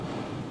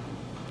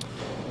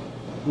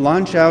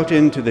launch out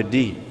into the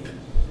deep.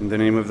 In the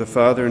name of the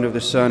Father, and of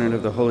the Son, and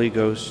of the Holy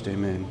Ghost,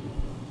 amen.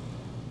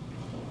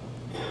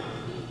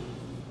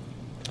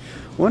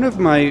 One of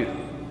my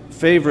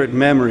favorite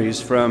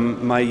memories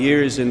from my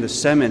years in the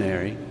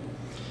seminary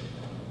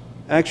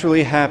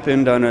actually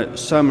happened on a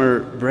summer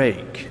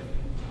break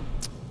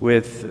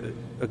with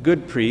a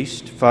good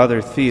priest,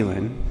 Father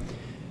Thielen.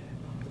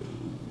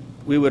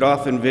 We would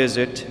often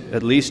visit,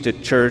 at least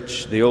at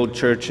church, the old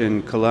church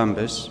in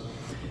Columbus,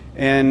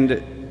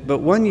 but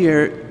one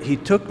year he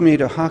took me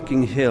to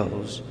Hocking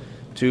Hills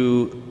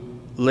to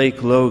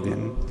Lake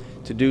Logan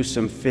to do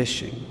some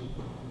fishing.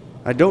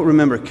 I don't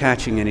remember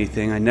catching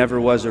anything. I never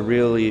was a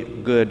really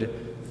good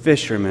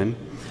fisherman,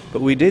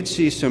 but we did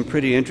see some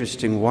pretty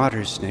interesting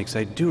water snakes.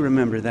 I do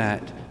remember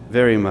that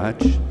very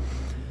much.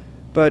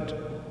 But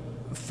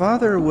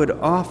Father would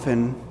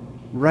often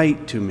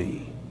write to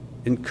me,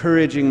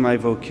 encouraging my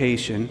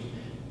vocation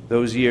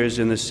those years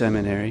in the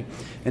seminary,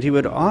 and he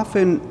would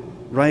often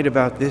write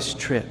about this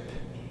trip.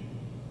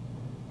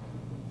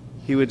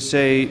 He would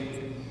say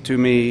to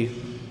me,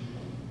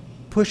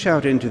 "Push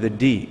out into the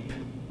deep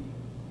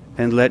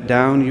and let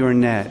down your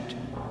net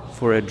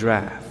for a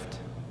draft."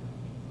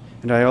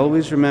 And I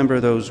always remember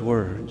those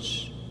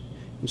words.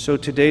 And so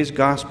today's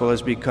gospel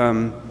has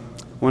become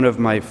one of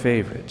my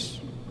favorites.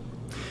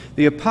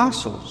 The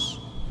apostles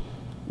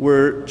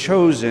were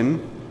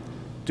chosen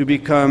to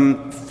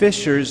become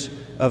fishers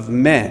of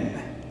men.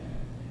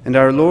 And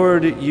our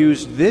Lord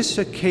used this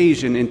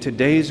occasion in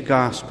today's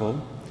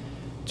gospel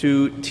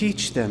to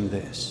teach them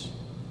this.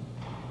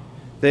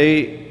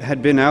 They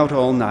had been out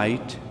all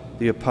night,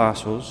 the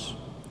apostles,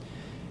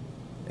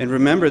 and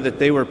remember that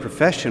they were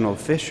professional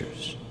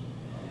fishers.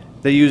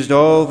 They used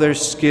all their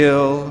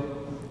skill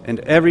and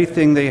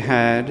everything they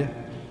had,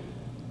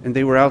 and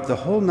they were out the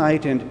whole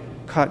night and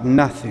caught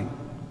nothing.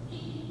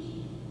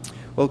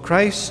 Well,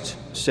 Christ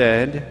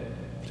said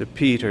to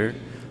Peter,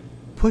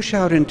 "Push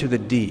out into the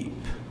deep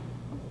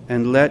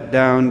and let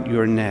down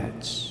your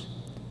nets."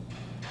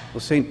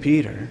 Well, St.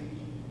 Peter,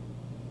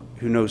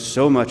 who knows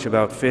so much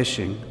about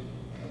fishing,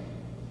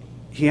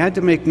 he had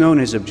to make known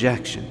his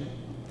objection.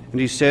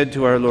 And he said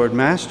to our Lord,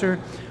 "Master,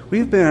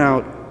 we've been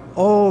out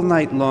all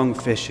night long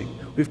fishing.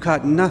 We've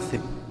caught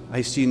nothing.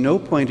 I see no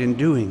point in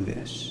doing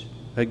this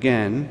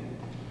again."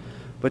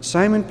 But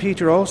Simon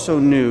Peter also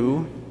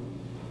knew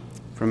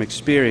from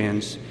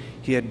experience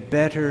he had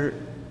better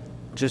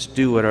just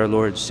do what our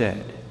Lord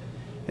said.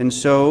 And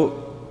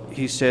so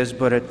he says,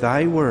 "But at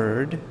thy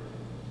word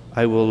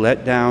I will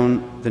let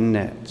down the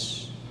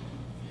nets."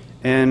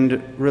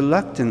 And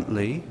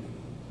reluctantly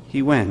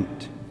he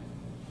went.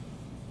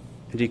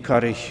 And he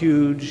caught a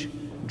huge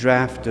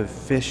draft of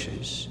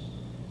fishes,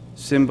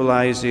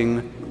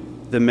 symbolizing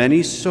the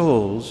many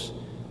souls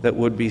that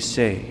would be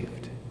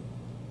saved.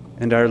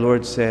 And our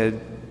Lord said,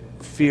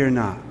 "Fear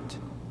not,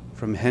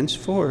 from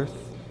henceforth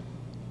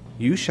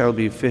you shall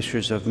be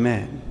fishers of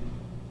men."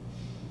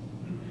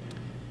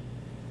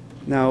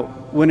 Now,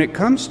 when it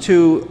comes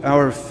to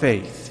our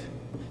faith,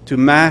 to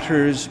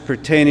matters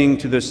pertaining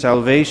to the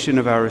salvation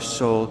of our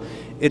soul,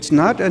 it's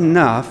not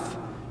enough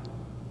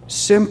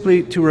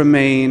simply to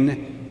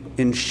remain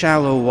in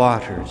shallow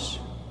waters,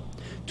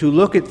 to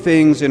look at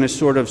things in a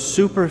sort of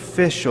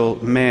superficial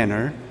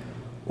manner,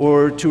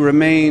 or to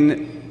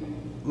remain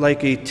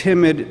like a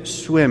timid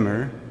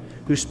swimmer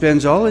who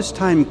spends all his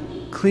time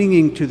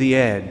clinging to the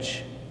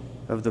edge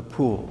of the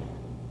pool.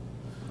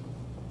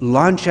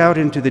 Launch out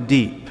into the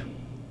deep.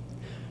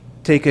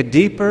 Take a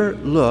deeper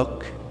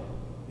look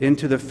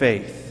into the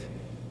faith.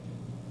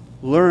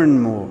 Learn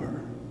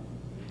more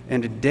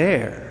and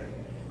dare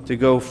to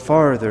go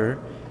farther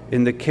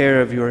in the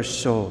care of your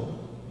soul.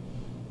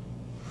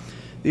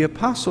 The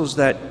apostles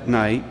that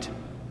night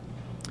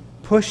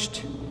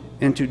pushed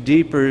into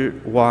deeper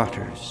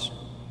waters.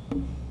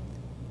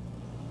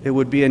 It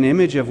would be an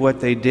image of what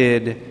they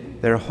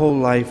did their whole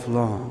life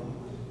long.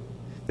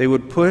 They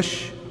would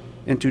push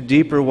into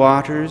deeper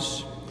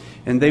waters,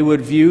 and they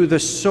would view the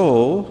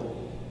soul,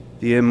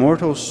 the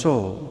immortal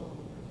soul,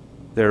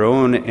 their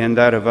own and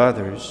that of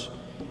others,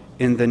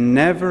 in the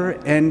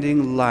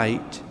never-ending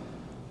light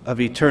of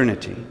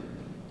eternity.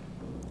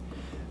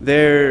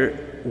 Their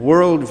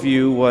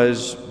worldview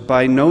was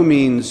by no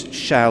means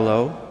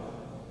shallow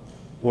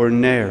or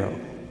narrow.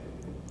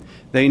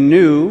 They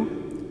knew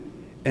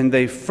and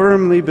they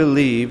firmly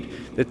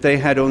believed that they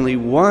had only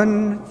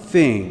one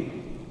thing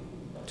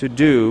to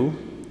do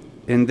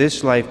in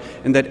this life,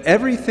 and that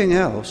everything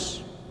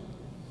else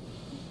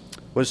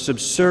was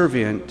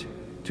subservient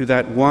to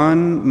that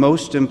one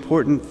most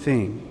important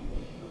thing: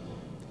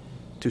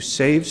 to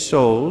save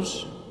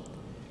souls,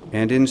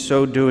 and in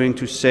so doing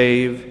to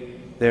save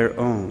their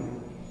own.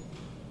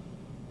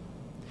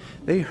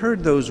 They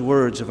heard those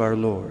words of our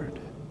Lord.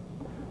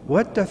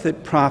 "What doth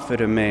it profit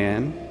a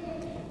man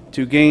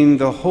to gain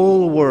the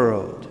whole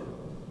world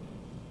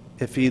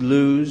if he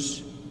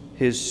lose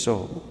his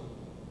soul?"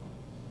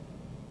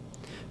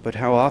 But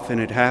how often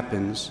it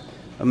happens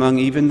among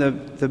even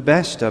the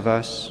best of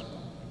us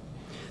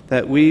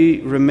that we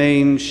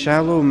remain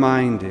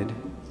shallow-minded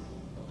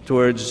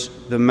towards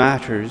the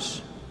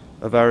matters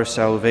of our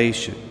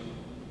salvation.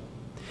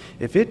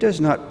 If it does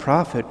not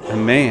profit a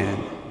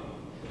man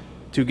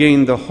to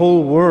gain the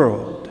whole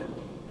world,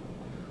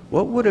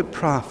 what would it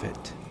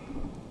profit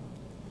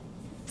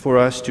for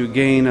us to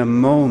gain a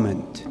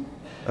moment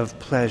of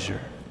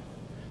pleasure,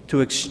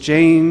 to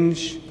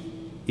exchange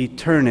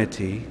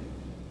eternity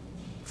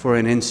for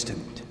an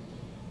instant?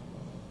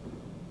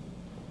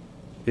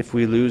 If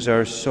we lose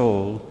our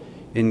soul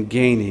in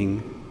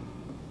gaining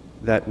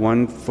that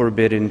one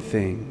forbidden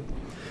thing.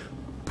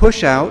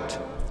 Push out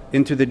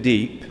into the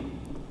deep,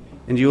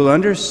 and you will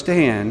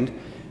understand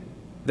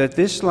that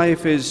this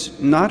life is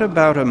not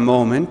about a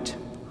moment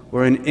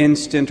or an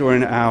instant or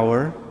an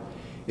hour.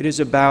 It is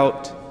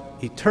about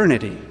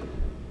eternity.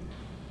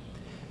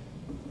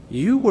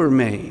 You were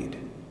made,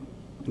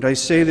 and I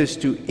say this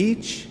to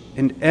each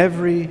and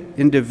every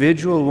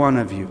individual one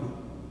of you,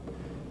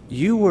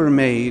 you were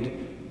made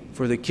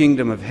for the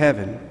kingdom of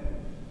heaven.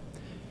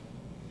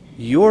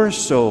 Your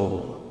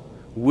soul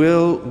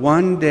will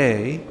one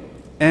day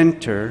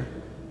enter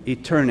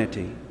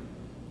eternity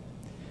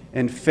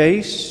and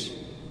face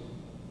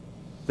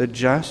the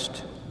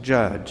just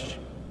judge.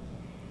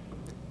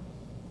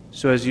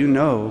 So as you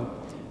know,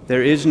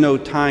 there is no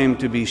time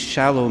to be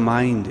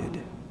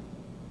shallow-minded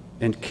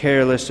and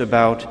careless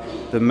about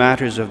the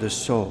matters of the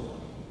soul.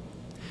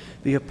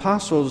 The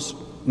apostles,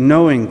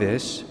 knowing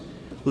this,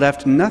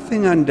 left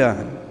nothing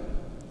undone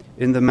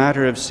in the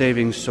matter of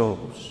saving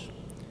souls.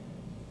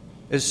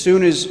 As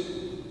soon as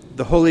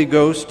the Holy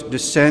Ghost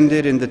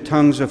descended in the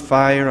tongues of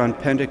fire on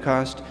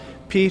Pentecost,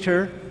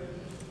 Peter,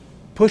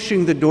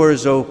 pushing the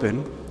doors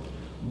open,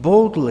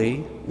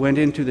 boldly went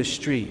into the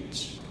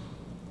streets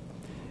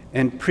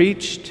and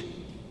preached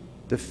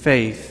the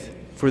faith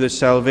for the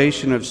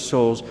salvation of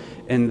souls,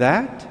 and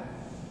that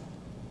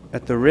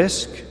at the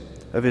risk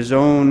of his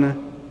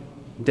own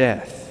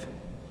death.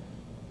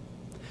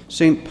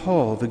 St.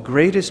 Paul, the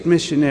greatest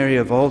missionary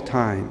of all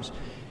times,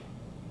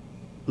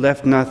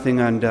 left nothing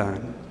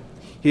undone.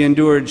 He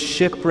endured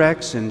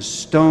shipwrecks and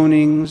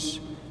stonings,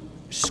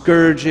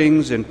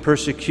 scourgings and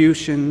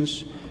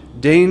persecutions,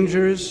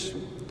 dangers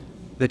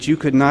that you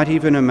could not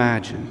even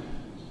imagine,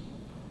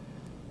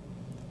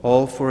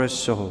 all for a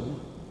soul.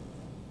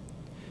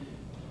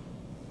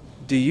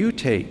 Do you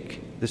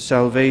take the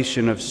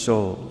salvation of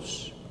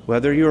souls,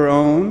 whether your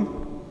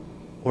own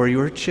or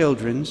your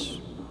children's,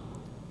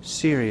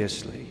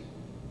 seriously?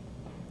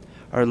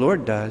 Our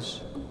Lord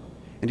does,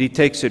 and He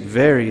takes it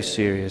very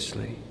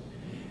seriously.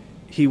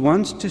 He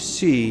wants to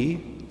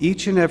see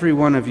each and every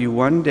one of you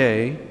one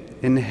day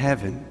in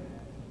heaven,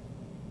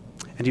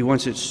 and He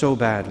wants it so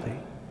badly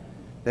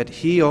that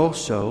He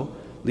also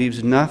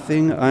leaves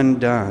nothing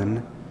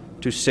undone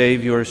to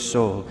save your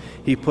soul.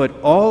 He put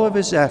all of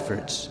His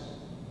efforts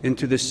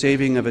into the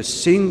saving of a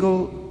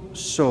single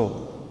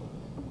soul.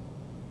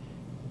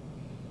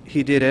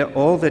 He did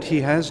all that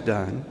He has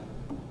done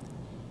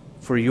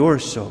for your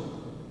soul,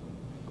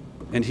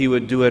 and He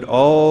would do it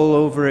all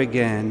over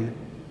again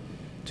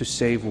to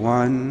save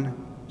one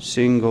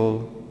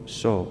single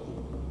soul.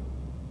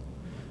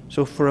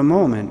 So for a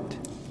moment,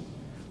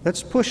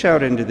 let's push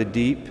out into the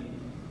deep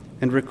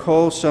and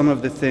recall some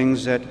of the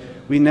things that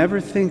we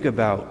never think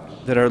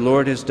about that our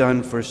Lord has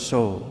done for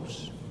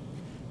souls.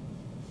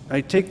 I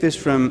take this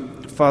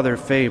from Father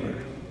Faber.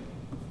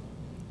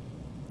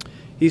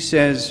 He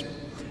says,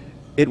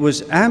 "It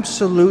was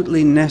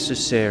absolutely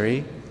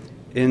necessary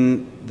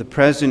in the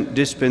present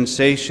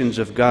dispensations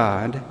of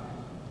God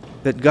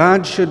that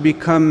God should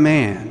become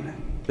man,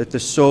 that the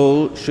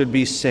soul should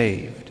be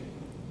saved.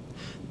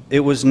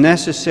 It was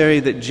necessary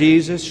that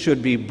Jesus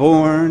should be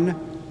born,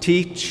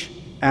 teach,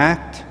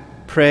 act,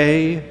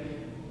 pray,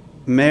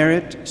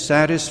 merit,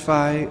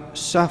 satisfy,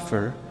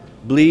 suffer,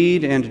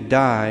 bleed, and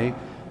die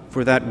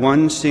for that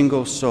one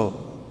single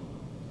soul.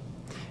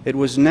 It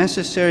was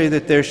necessary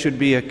that there should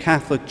be a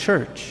Catholic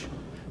Church,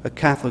 a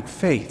Catholic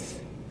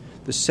faith,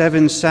 the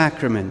 7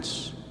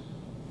 sacraments,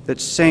 that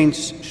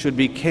saints should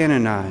be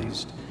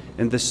canonized,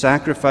 and the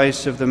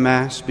sacrifice of the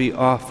Mass be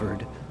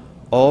offered,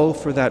 all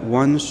for that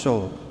one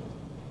soul.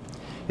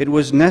 It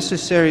was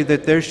necessary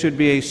that there should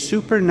be a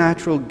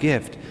supernatural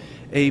gift,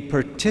 a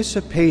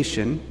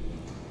participation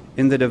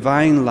in the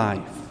divine life,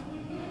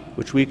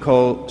 which we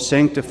call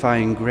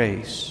sanctifying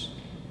grace.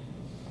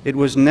 It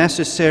was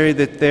necessary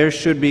that there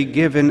should be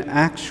given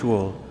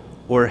actual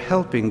or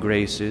helping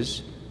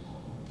graces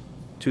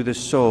to the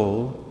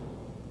soul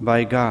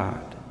by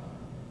God.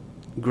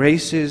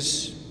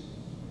 Graces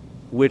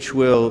which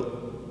will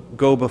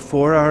go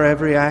before our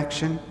every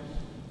action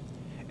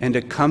and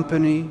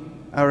accompany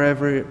our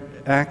every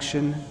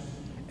action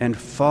and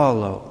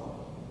follow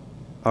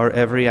our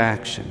every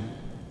action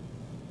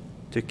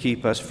to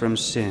keep us from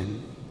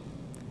sin.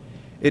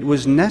 It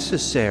was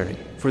necessary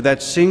for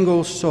that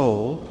single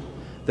soul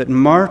that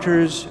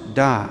martyrs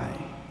die,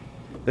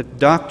 that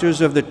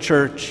doctors of the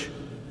Church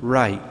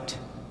write,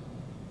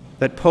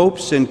 that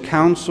popes and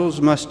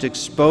councils must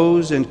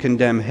expose and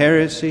condemn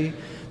heresy,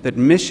 that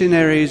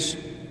missionaries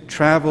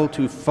travel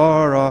to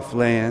far-off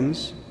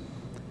lands,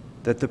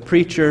 that the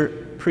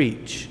preacher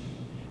preach,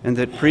 and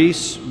that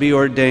priests be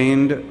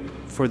ordained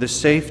for the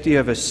safety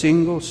of a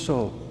single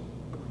soul.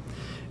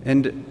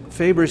 And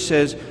Faber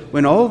says,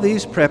 when all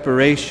these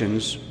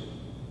preparations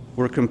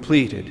were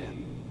completed,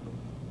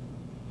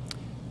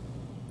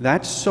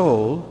 that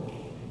soul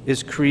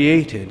is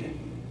created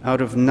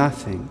out of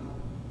nothing,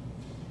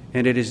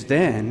 and it is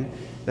then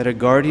that a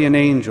guardian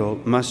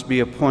angel must be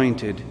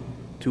appointed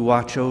to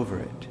watch over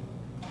it.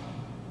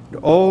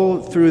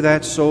 All through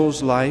that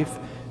soul's life,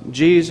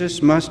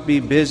 Jesus must be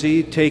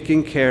busy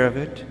taking care of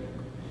it.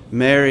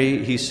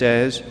 Mary, he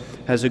says,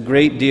 has a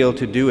great deal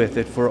to do with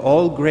it, for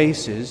all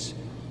graces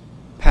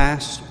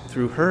pass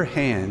through her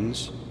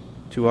hands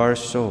to our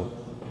soul.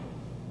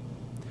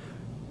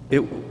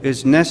 It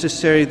is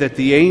necessary that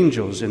the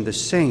angels and the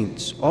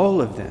saints,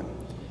 all of them,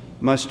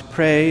 must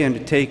pray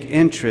and take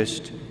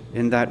interest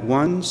in that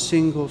one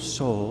single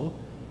soul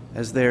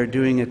as they are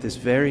doing at this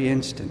very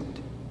instant.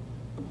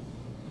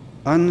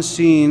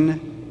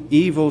 Unseen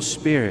evil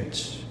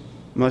spirits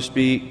must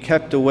be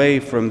kept away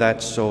from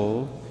that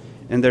soul,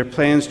 and their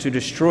plans to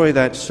destroy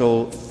that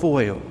soul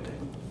foiled.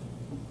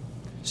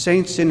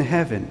 Saints in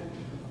heaven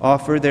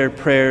offer their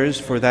prayers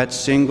for that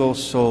single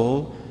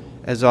soul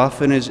as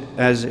often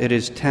as it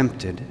is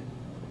tempted.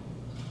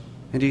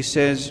 And he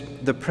says,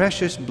 the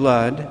precious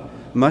blood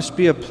must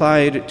be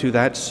applied to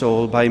that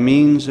soul by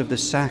means of the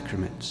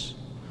sacraments.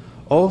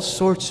 All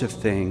sorts of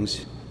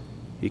things,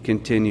 he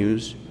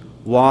continues,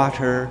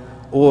 water,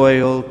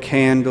 oil,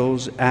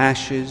 candles,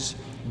 ashes,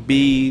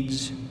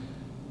 beads,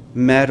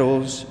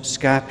 medals,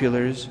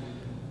 scapulars,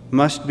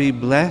 must be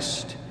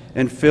blessed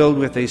and filled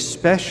with a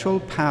special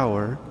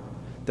power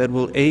that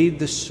will aid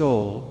the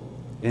soul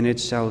in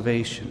its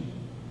salvation.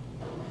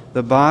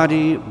 The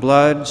body,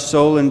 blood,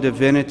 soul, and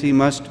divinity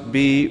must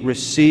be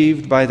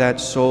received by that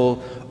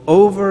soul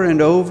over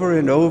and over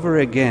and over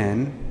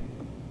again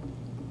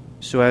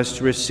so as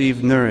to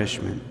receive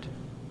nourishment.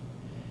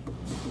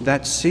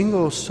 That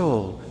single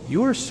soul,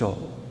 your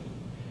soul,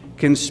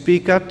 can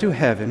speak up to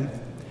heaven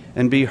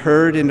and be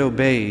heard and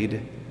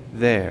obeyed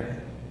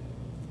there.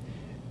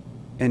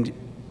 And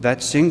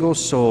that single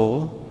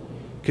soul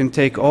can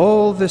take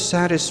all the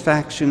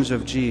satisfactions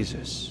of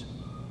Jesus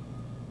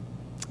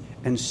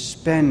and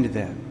spend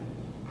them,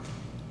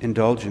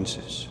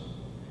 indulgences,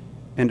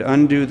 and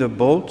undo the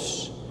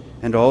bolts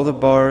and all the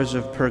bars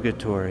of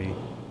purgatory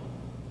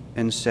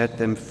and set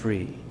them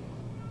free.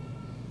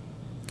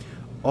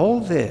 All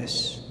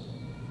this,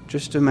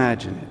 just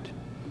imagine it,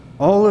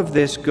 all of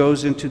this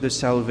goes into the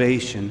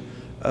salvation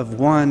of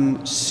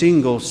one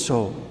single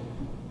soul.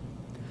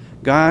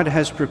 God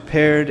has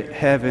prepared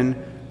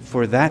heaven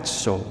for that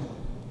soul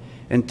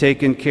and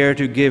taken care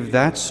to give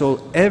that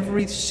soul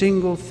every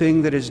single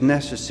thing that is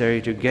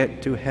necessary to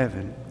get to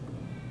heaven.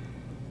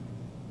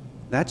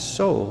 That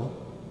soul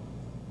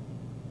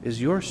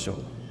is your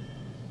soul.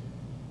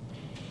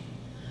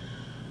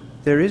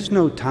 There is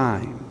no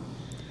time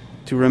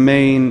to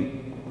remain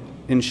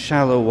in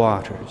shallow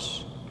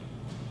waters.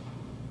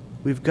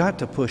 We've got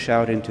to push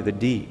out into the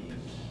deep.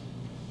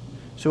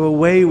 So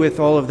away with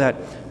all of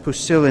that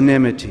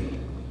pusillanimity,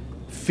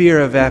 fear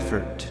of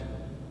effort,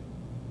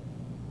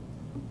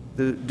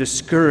 the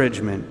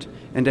discouragement,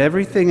 and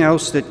everything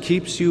else that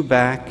keeps you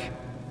back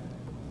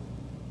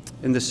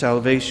in the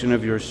salvation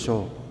of your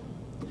soul.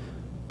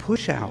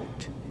 Push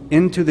out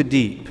into the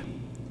deep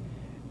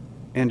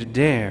and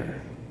dare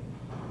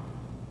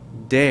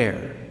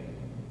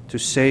to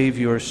save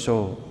your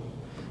soul,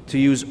 to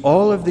use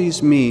all of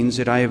these means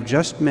that I have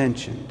just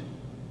mentioned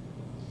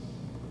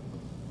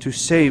to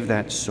save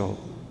that soul.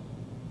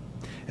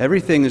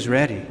 Everything is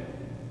ready.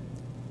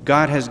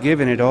 God has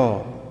given it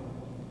all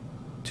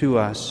to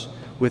us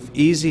with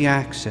easy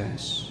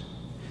access.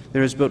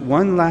 There is but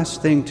one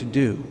last thing to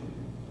do,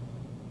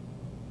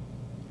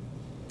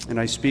 and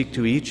I speak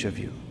to each of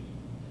you.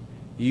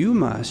 You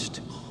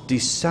must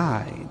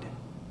decide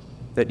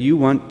that you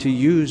want to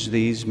use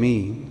these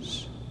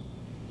means,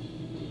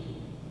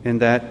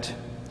 and that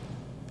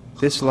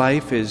this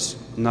life is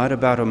not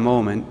about a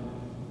moment,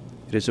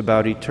 it is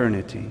about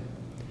eternity.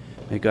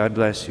 May God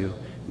bless you.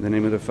 In the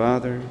name of the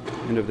Father,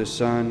 and of the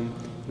Son,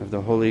 and of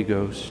the Holy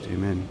Ghost.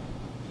 Amen.